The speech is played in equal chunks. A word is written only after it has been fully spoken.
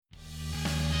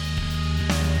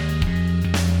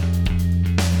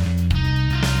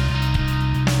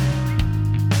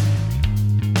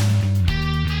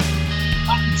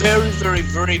very,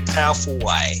 very powerful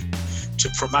way to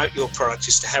promote your product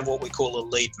is to have what we call a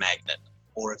lead magnet,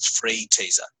 or its free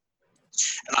teaser.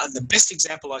 And the best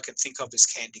example I can think of is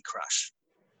Candy Crush.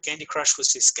 Candy Crush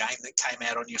was this game that came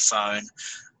out on your phone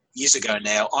years ago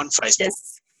now on Facebook.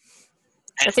 Yes.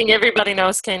 I think everybody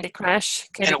knows Candy Crush,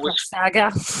 Candy Crush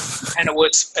Saga. And it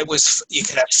was you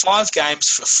could have 5 games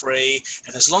for free,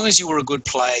 and as long as you were a good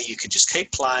player, you could just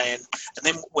keep playing. And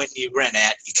then when you ran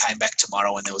out, you came back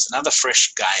tomorrow, and there was another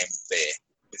fresh game there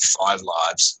with 5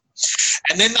 lives.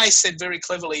 And then they said very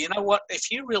cleverly, you know what?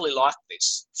 If you really like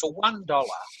this, for $1,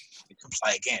 you can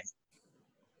play again.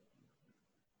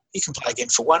 You can play again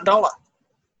for $1.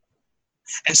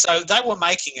 And so they were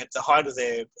making, at the height of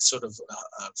their sort of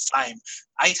fame,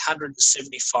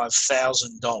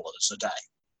 $875,000 a day.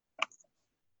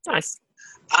 Nice.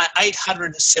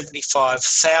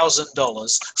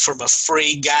 $875,000 from a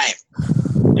free game.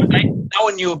 No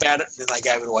one knew about it, and then they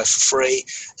gave it away for free,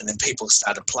 and then people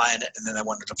started playing it, and then they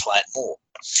wanted to play it more.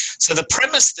 So the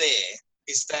premise there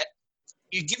is that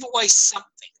you give away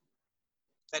something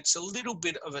that's a little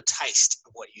bit of a taste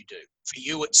of what you do. For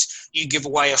you, it's you give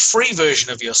away a free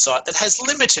version of your site that has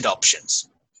limited options.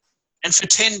 And for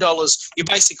 $10, you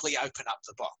basically open up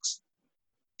the box.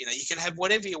 You know, you can have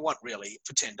whatever you want, really,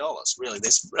 for $10. Really,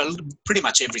 there's pretty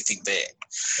much everything there.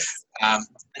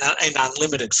 In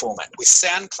unlimited format. With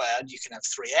SoundCloud, you can have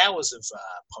 3 hours of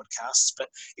podcasts, but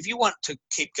if you want to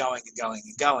keep going and going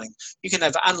and going, you can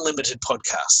have unlimited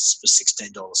podcasts for $16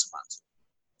 a month.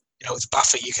 You know, with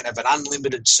Buffer, you can have an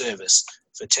unlimited service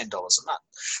for $10 a month.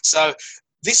 So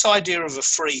this idea of a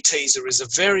free teaser is a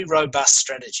very robust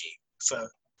strategy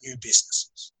for new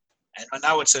businesses. And I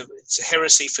know it's a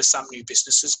heresy for some new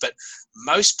businesses, but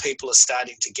most people are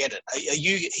starting to get it. Are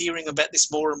you hearing about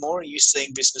this more and more? Are you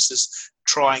seeing businesses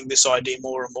trying this idea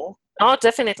more and more? Oh,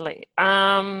 definitely.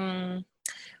 One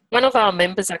of our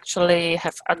members actually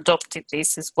have adopted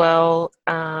this as well.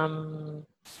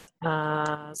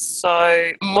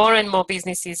 So more and more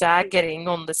businesses are getting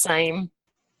on the same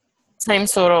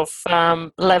sort of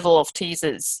level of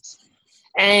teasers.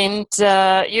 And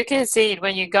you can see it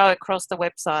when you go across the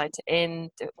website.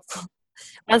 And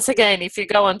once again, if you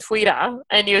go on Twitter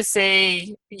and you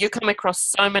come across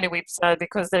so many websites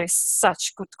because there is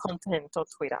such good content on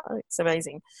Twitter. It's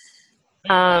amazing.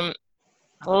 A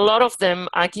lot of them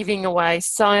are giving away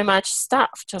so much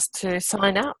stuff just to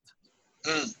sign up.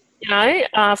 You know,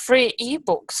 free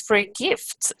ebooks, free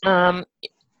gifts.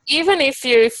 Even if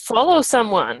you follow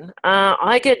someone,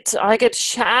 I get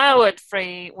showered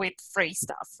with free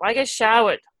stuff. I get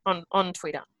showered on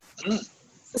Twitter.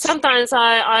 Sometimes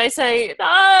I say, no,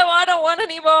 I don't want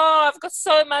any more. I've got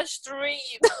so much to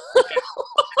read.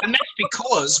 And that's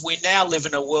because we now live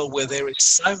in a world where there is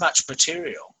so much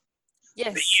material.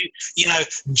 Yes. That you know,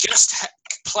 just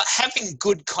having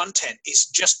good content is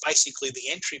just basically the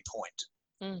entry point,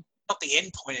 not the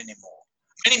end point anymore.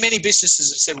 Many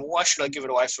businesses have said, well, why should I give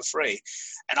it away for free?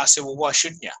 And I said, well, why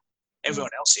shouldn't you? Everyone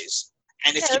else is.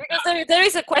 And if because there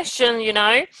is a question, you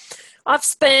know. I've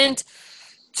spent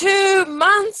 2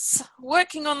 months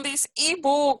working on this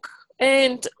ebook,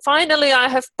 and finally I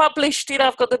have published it.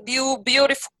 I've got the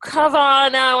beautiful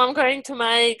cover. Now I'm going to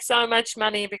make so much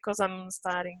money because I'm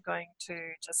going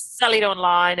to just sell it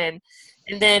online. And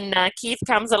then Keith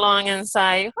comes along and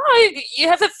say, oh, you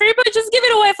have a free book, just give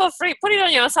it away for free. Put it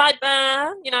on your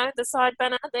sidebar, you know, the side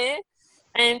banner there,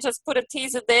 and just put a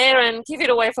teaser there and give it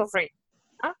away for free.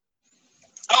 Huh?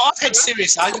 Oh, I've had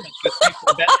serious arguments with people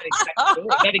about that exact story.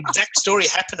 That exact story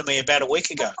happened to me about a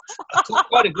week ago.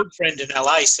 Quite a good friend in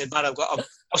LA said, mate,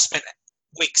 I've spent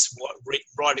weeks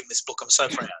writing this book. I'm so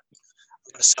proud.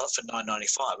 I'm going to sell it for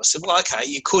 $9.95. I said, well, okay,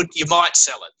 you might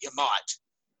sell it.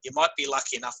 You might be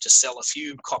lucky enough to sell a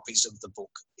few copies of the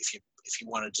book if you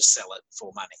wanted to sell it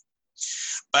for money.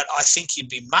 But I think you'd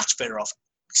be much better off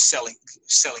selling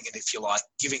it, if you like,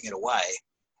 giving it away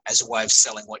as a way of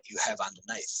selling what you have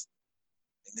underneath.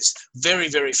 And there's very,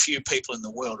 very few people in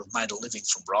the world who've made a living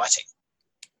from writing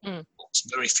books.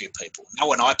 Very few people. No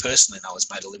one I personally know has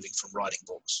made a living from writing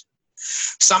books.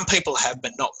 Some people have,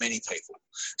 but not many people.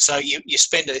 So you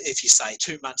spend, if you say,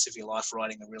 2 months of your life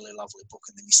writing a really lovely book,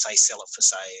 and then you say sell it for,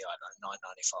 say, I don't know,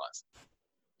 $9.95.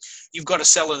 You've got to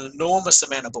sell an enormous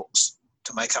amount of books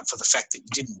to make up for the fact that you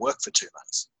didn't work for 2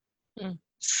 months.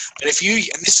 But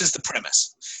and this is the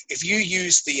premise, if you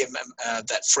use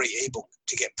that free ebook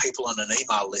to get people on an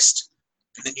email list,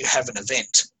 and then you have an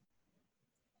event,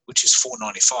 which is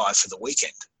 $4.95 for the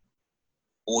weekend,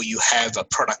 or you have a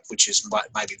product which is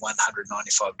maybe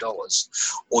 $195,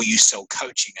 or you sell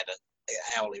coaching at an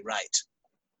hourly rate,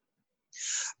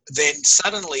 then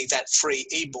suddenly that free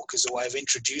ebook is a way of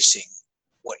introducing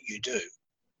what you do.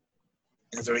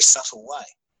 in a very subtle way.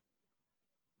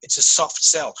 It's a soft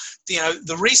sell.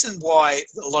 The reason why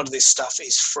a lot of this stuff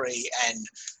is free and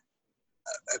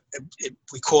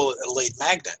we call it a lead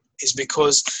magnet is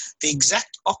because the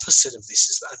exact opposite of this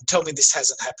is, and tell me this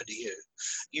hasn't happened to you,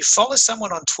 you follow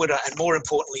someone on Twitter and more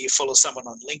importantly, you follow someone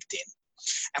on LinkedIn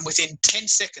and within 10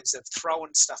 seconds they've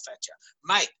thrown stuff at you.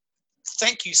 Mate,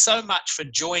 thank you so much for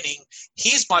joining.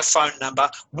 Here's my phone number.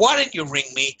 Why don't you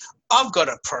ring me? I've got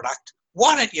a product.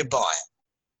 Why don't you buy it?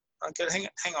 I go, hang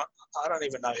on. I don't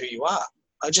even know who you are.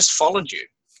 I just followed you.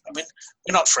 I mean,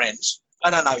 we're not friends.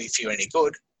 I don't know if you're any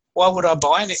good. Why would I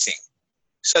buy anything?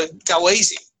 So go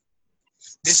easy.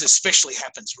 This especially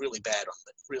happens really badly on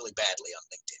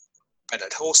LinkedIn, but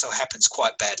it also happens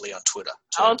quite badly on Twitter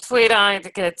too. On Twitter,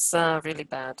 it gets really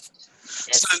bad.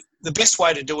 Yes. So the best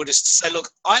way to do it is to say, look,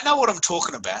 I know what I'm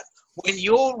talking about. When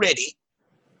you're ready,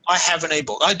 I have an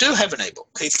ebook. I do have an ebook,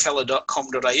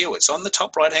 KeithKeller.com.au. It's on the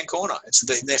top right-hand corner. It's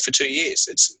been there for 2 years.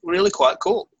 It's really quite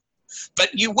cool. But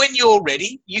when you're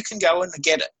ready, you can go and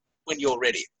get it when you're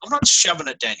ready. I'm not shoving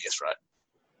it down your throat.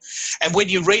 And when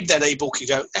you read that ebook, you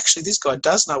go, actually, this guy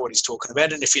does know what he's talking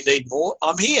about, and if you need more,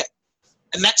 I'm here.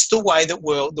 And that's the way that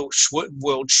the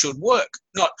world should work.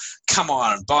 Not, come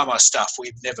on, buy my stuff.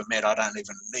 We've never met. I don't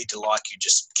even need to like you.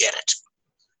 Just get it.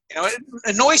 It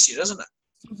annoys you, doesn't it?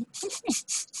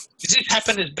 Does it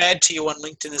happen as bad to you on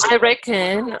LinkedIn as I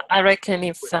reckon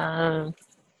if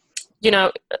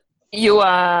you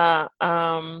are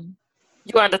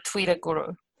the Twitter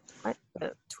guru, right?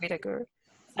 The Twitter guru.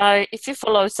 If you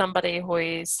follow somebody who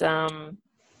is a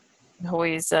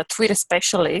Twitter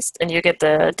specialist, and you get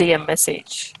the DM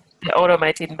message, the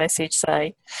automated message,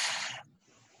 say,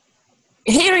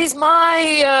 here is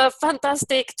my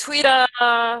fantastic Twitter,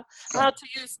 how to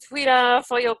use Twitter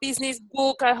for your business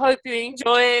book. I hope you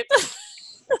enjoy it.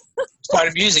 It's quite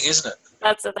amusing, isn't it?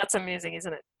 That's amusing,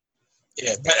 isn't it?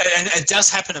 Yeah, and it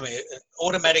does happen to me.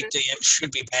 Automatic DMs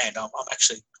should be banned. I'm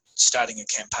actually starting a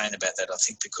campaign about that, I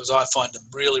think, because I find them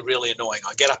really, really annoying.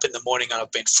 I get up in the morning and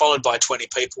I've been followed by 20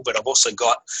 people, but I've also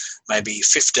got maybe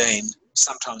 15,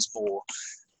 sometimes more,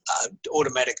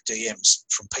 automatic DMs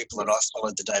from people that I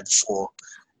followed the day before.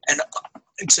 And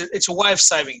it's a way of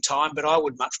saving time, but I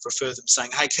would much prefer them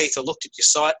saying, hey, Keith, I looked at your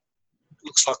site.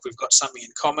 Looks like we've got something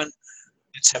in common.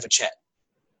 Let's have a chat.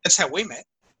 That's how we met.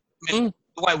 I mean,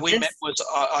 the way we met was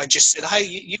I just said, hey,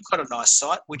 you've got a nice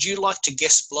site. Would you like to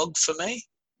guest blog for me?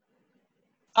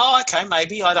 Oh, okay,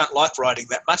 maybe. I don't like writing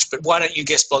that much, but why don't you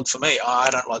guest blog for me? Oh, I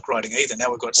don't like writing either. Now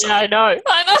we've got something. Yeah, I know.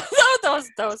 That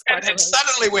was quite and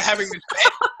suddenly we're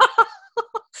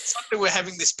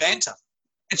having this banter.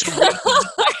 It's a real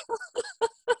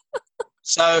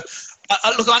So,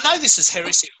 look, I know this is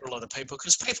heresy for a lot of people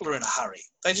because people are in a hurry.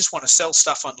 They just want to sell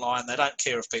stuff online. They don't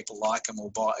care if people like them or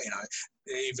buy,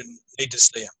 they even need to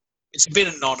see them. It's a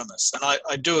bit anonymous, and I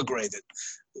do agree that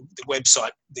the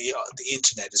website, the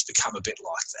internet has become a bit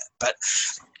like that. But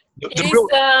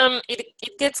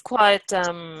it gets quite,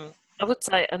 I would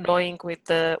say, annoying with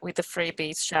the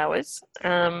freebies showers.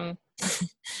 But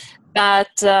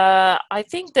I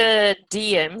think the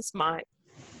DMs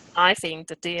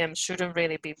shouldn't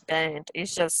really be banned.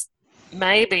 It's just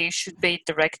maybe it should be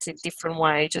directed different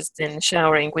way, just in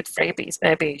showering with freebies.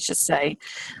 Maybe just say,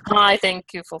 hi,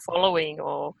 thank you for following,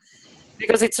 or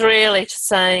because it's really just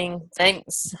saying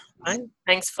thanks, right?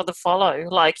 Thanks for the follow.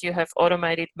 Like you have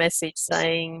automated message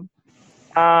saying,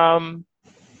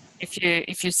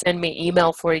 if you send me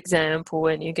email, for example,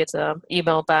 and you get an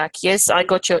email back, yes, I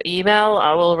got your email.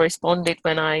 I will respond it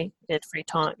when I get free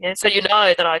time. Yeah, so you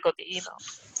know that I got the email.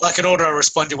 Like an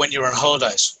auto-responder when you're on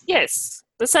holidays. Yes,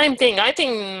 the same thing. I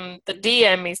think the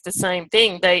DM is the same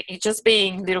thing. It's just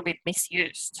being a little bit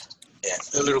misused. Yeah,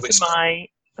 a little bit. To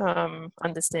my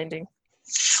understanding.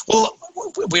 Well,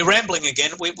 we're rambling again.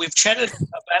 We've chatted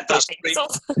about those three. We've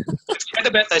chatted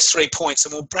about those 3 points,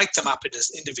 and we'll break them up into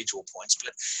individual points.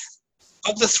 But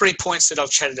of the 3 points that I've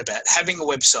chatted about, having a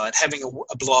website, having a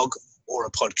blog or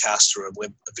a podcast or a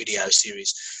video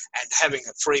series, and having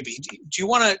a freebie, do you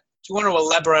want to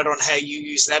elaborate on how you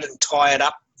use that and tie it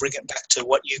up, bring it back to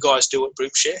what you guys do at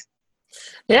Broomshare?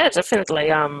 Yeah, definitely.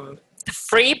 The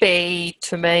freebie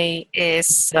to me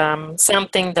is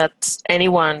something that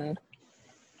anyone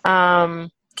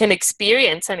can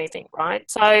experience anything, right?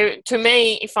 So to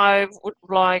me, if I would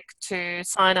like to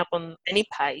sign up on any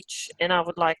page and I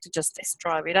would like to just test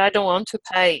drive it, I don't want to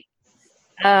pay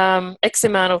X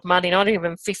amount of money, not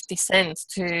even 50 cents,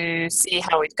 to see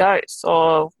how it goes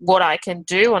or what I can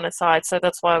do on a site. So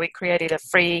that's why we created a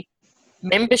free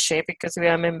membership, because we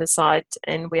are a member site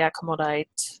and we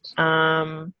accommodate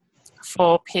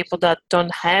for people that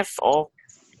don't have or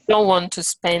don't want to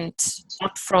spend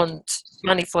upfront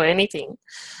money for anything.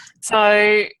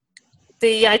 So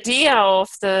the idea of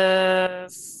the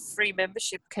free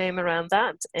membership came around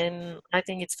that, and I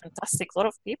think it's fantastic. A lot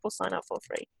of people sign up for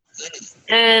free.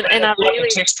 And I like really,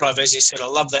 a test drive, as you said. I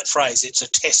love that phrase. It's a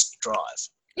test drive.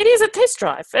 it is a test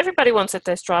drive. Everybody wants a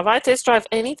test drive. I test drive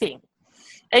anything.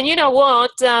 And you know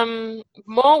what?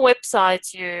 More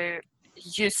websites you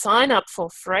sign up for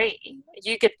free,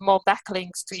 you get more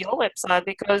backlinks to your website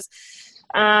because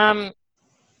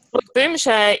look,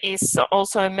 Boomshare is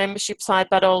also a membership site,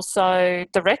 but also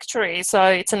directory. So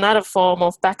it's another form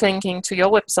of backlinking to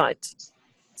your website.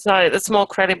 So that's more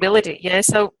credibility. Yeah.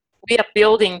 So we are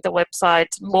building the website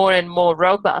more and more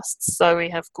robust. So we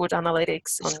have good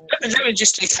analytics on. Let me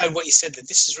just echo what you said, that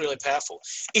this is really powerful.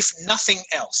 If nothing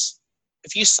else,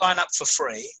 if you sign up for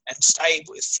free and stay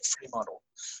with the free model,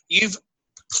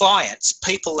 clients,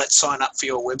 people that sign up for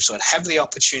your website, have the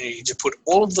opportunity to put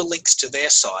all of the links to their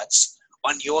sites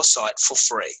on your site for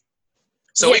free.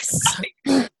 So yes.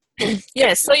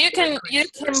 Yes. So you can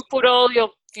put all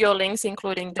your links,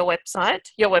 including your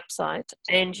website,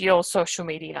 and your social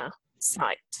media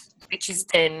site, which is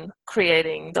then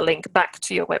creating the link back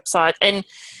to your website. And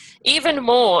even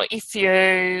more, if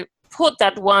you put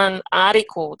that one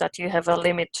article that you have a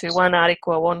limit to, one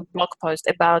article or one blog post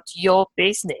about your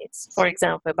business, for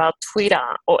example, about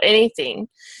Twitter or anything,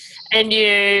 and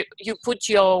you put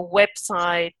your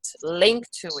website link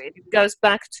to it, it goes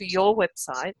back to your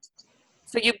website.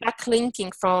 So you're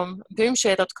backlinking from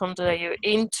boomshare.com.au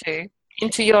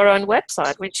into your own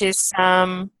website, which is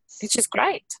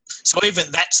great. So even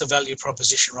that's a value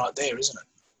proposition right there, isn't it?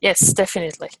 Yes,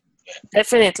 definitely.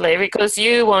 Definitely, because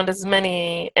you want as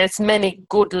many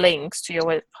good links to your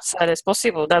website as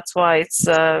possible. That's why it's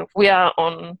we are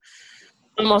on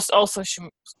almost all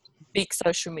big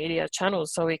social media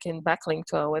channels, so we can backlink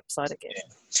to our website again. Yeah.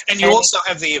 And you also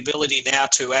have the ability now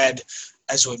to add,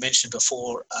 as we mentioned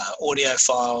before, audio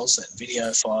files and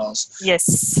video files.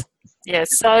 Yes.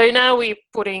 Yes, so now we're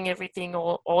putting everything,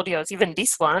 all audios, even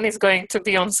this one is going to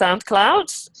be on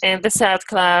SoundCloud, and the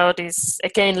SoundCloud is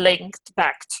again linked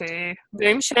back to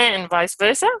Boomshare and vice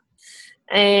versa.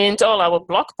 And all our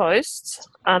blog posts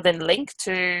are then linked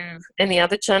to any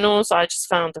other channels. I just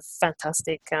found a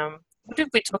fantastic, what did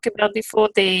we talk about before?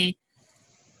 It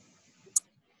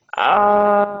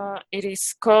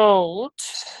is called,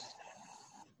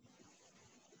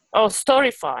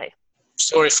 Storyfy.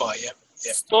 Storyfy, yeah.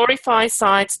 Yeah. Storyfy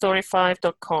site,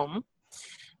 storyfy.com.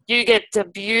 You get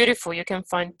you can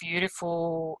find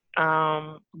beautiful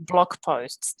blog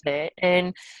posts there.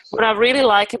 And what I really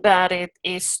like about it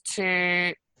is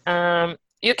you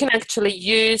can actually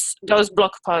use those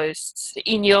blog posts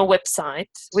in your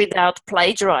website without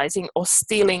plagiarizing or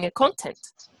stealing a content.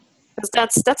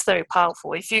 Because that's very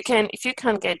powerful. If you can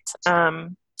get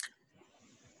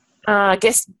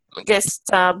guest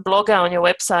blogger on your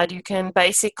website, you can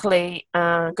basically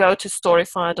go to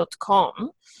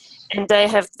storyfy.com, and they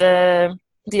have the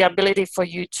ability for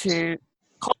you to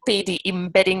copy the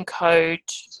embedding code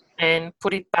and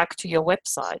put it back to your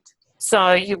website.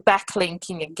 So you're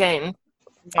backlinking again,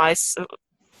 vice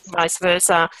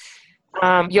versa.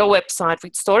 Your website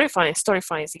with Storyfy.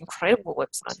 Storyfy is an incredible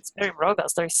website. It's very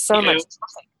robust. There is so much.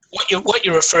 What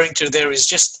you're referring to there is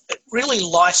just, it really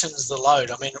lightens the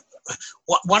load. I mean,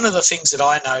 one of the things that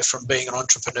I know from being an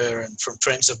entrepreneur and from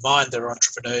friends of mine that are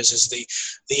entrepreneurs is the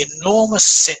enormous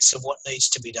sense of what needs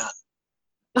to be done.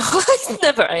 It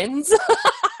never ends.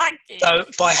 So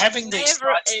by having these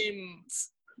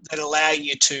sites that allow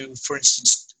you to, for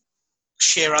instance,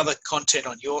 share other content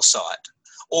on your site,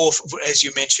 or as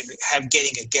you mentioned,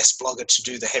 getting a guest blogger to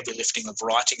do the heavy lifting of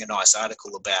writing a nice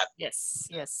article about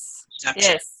Snapchat.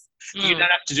 Yes. You don't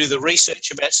have to do the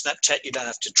research about Snapchat. You don't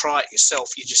have to try it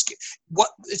yourself. You just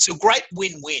it's a great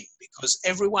win-win because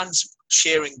everyone's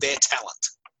sharing their talent.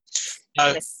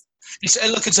 So yes.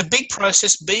 It's a big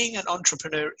process. Being an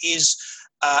entrepreneur is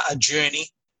a journey,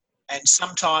 and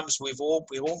sometimes we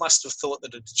all must have thought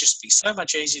that it'd just be so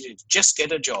much easier to just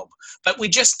get a job, but we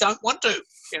just don't want to.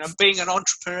 Being an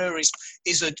entrepreneur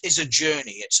is a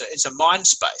journey. It's a mind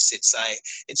space.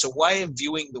 It's a way of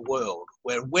viewing the world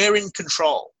where we're in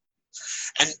control.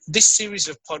 And this series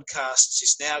of podcasts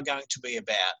is now going to be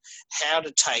about how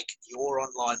to take your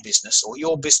online business or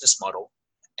your business model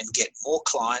and get more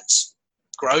clients,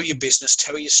 grow your business,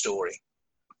 tell your story.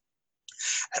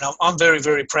 And I'm very,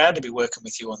 very proud to be working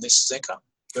with you on this, Zenka.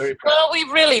 Very proud. Well,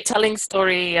 we're really telling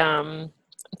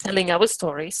our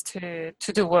stories to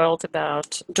the world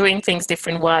about doing things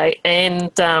different way.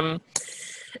 And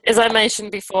as I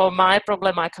mentioned before, my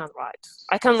problem, I can't write.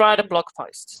 I can write a blog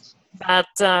post.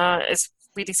 But as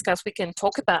we discussed, we can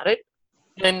talk about it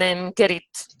and then get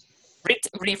it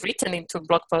rewritten into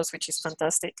blog posts, which is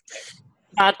fantastic.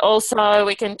 But also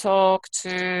we can talk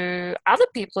to other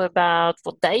people about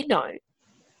what they know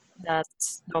that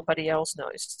nobody else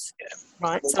knows. Yeah.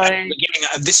 Right. Well,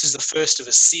 So this is the first of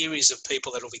a series of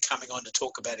people that will be coming on to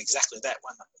talk about exactly that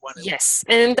one. Yes,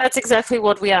 and that's exactly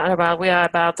what we are about. We are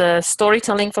about the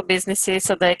storytelling for businesses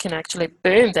so they can actually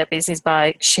boom their business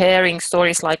by sharing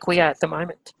stories like we are at the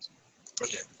moment.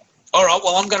 Brilliant. All right,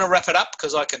 well, I'm going to wrap it up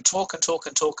because I can talk and talk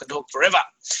and talk and talk forever.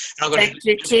 And Thank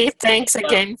you, Keith. Thanks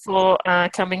again for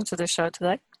coming to the show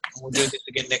today. We'll do this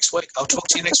again next week. I'll talk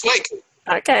to you next week.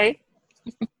 Okay.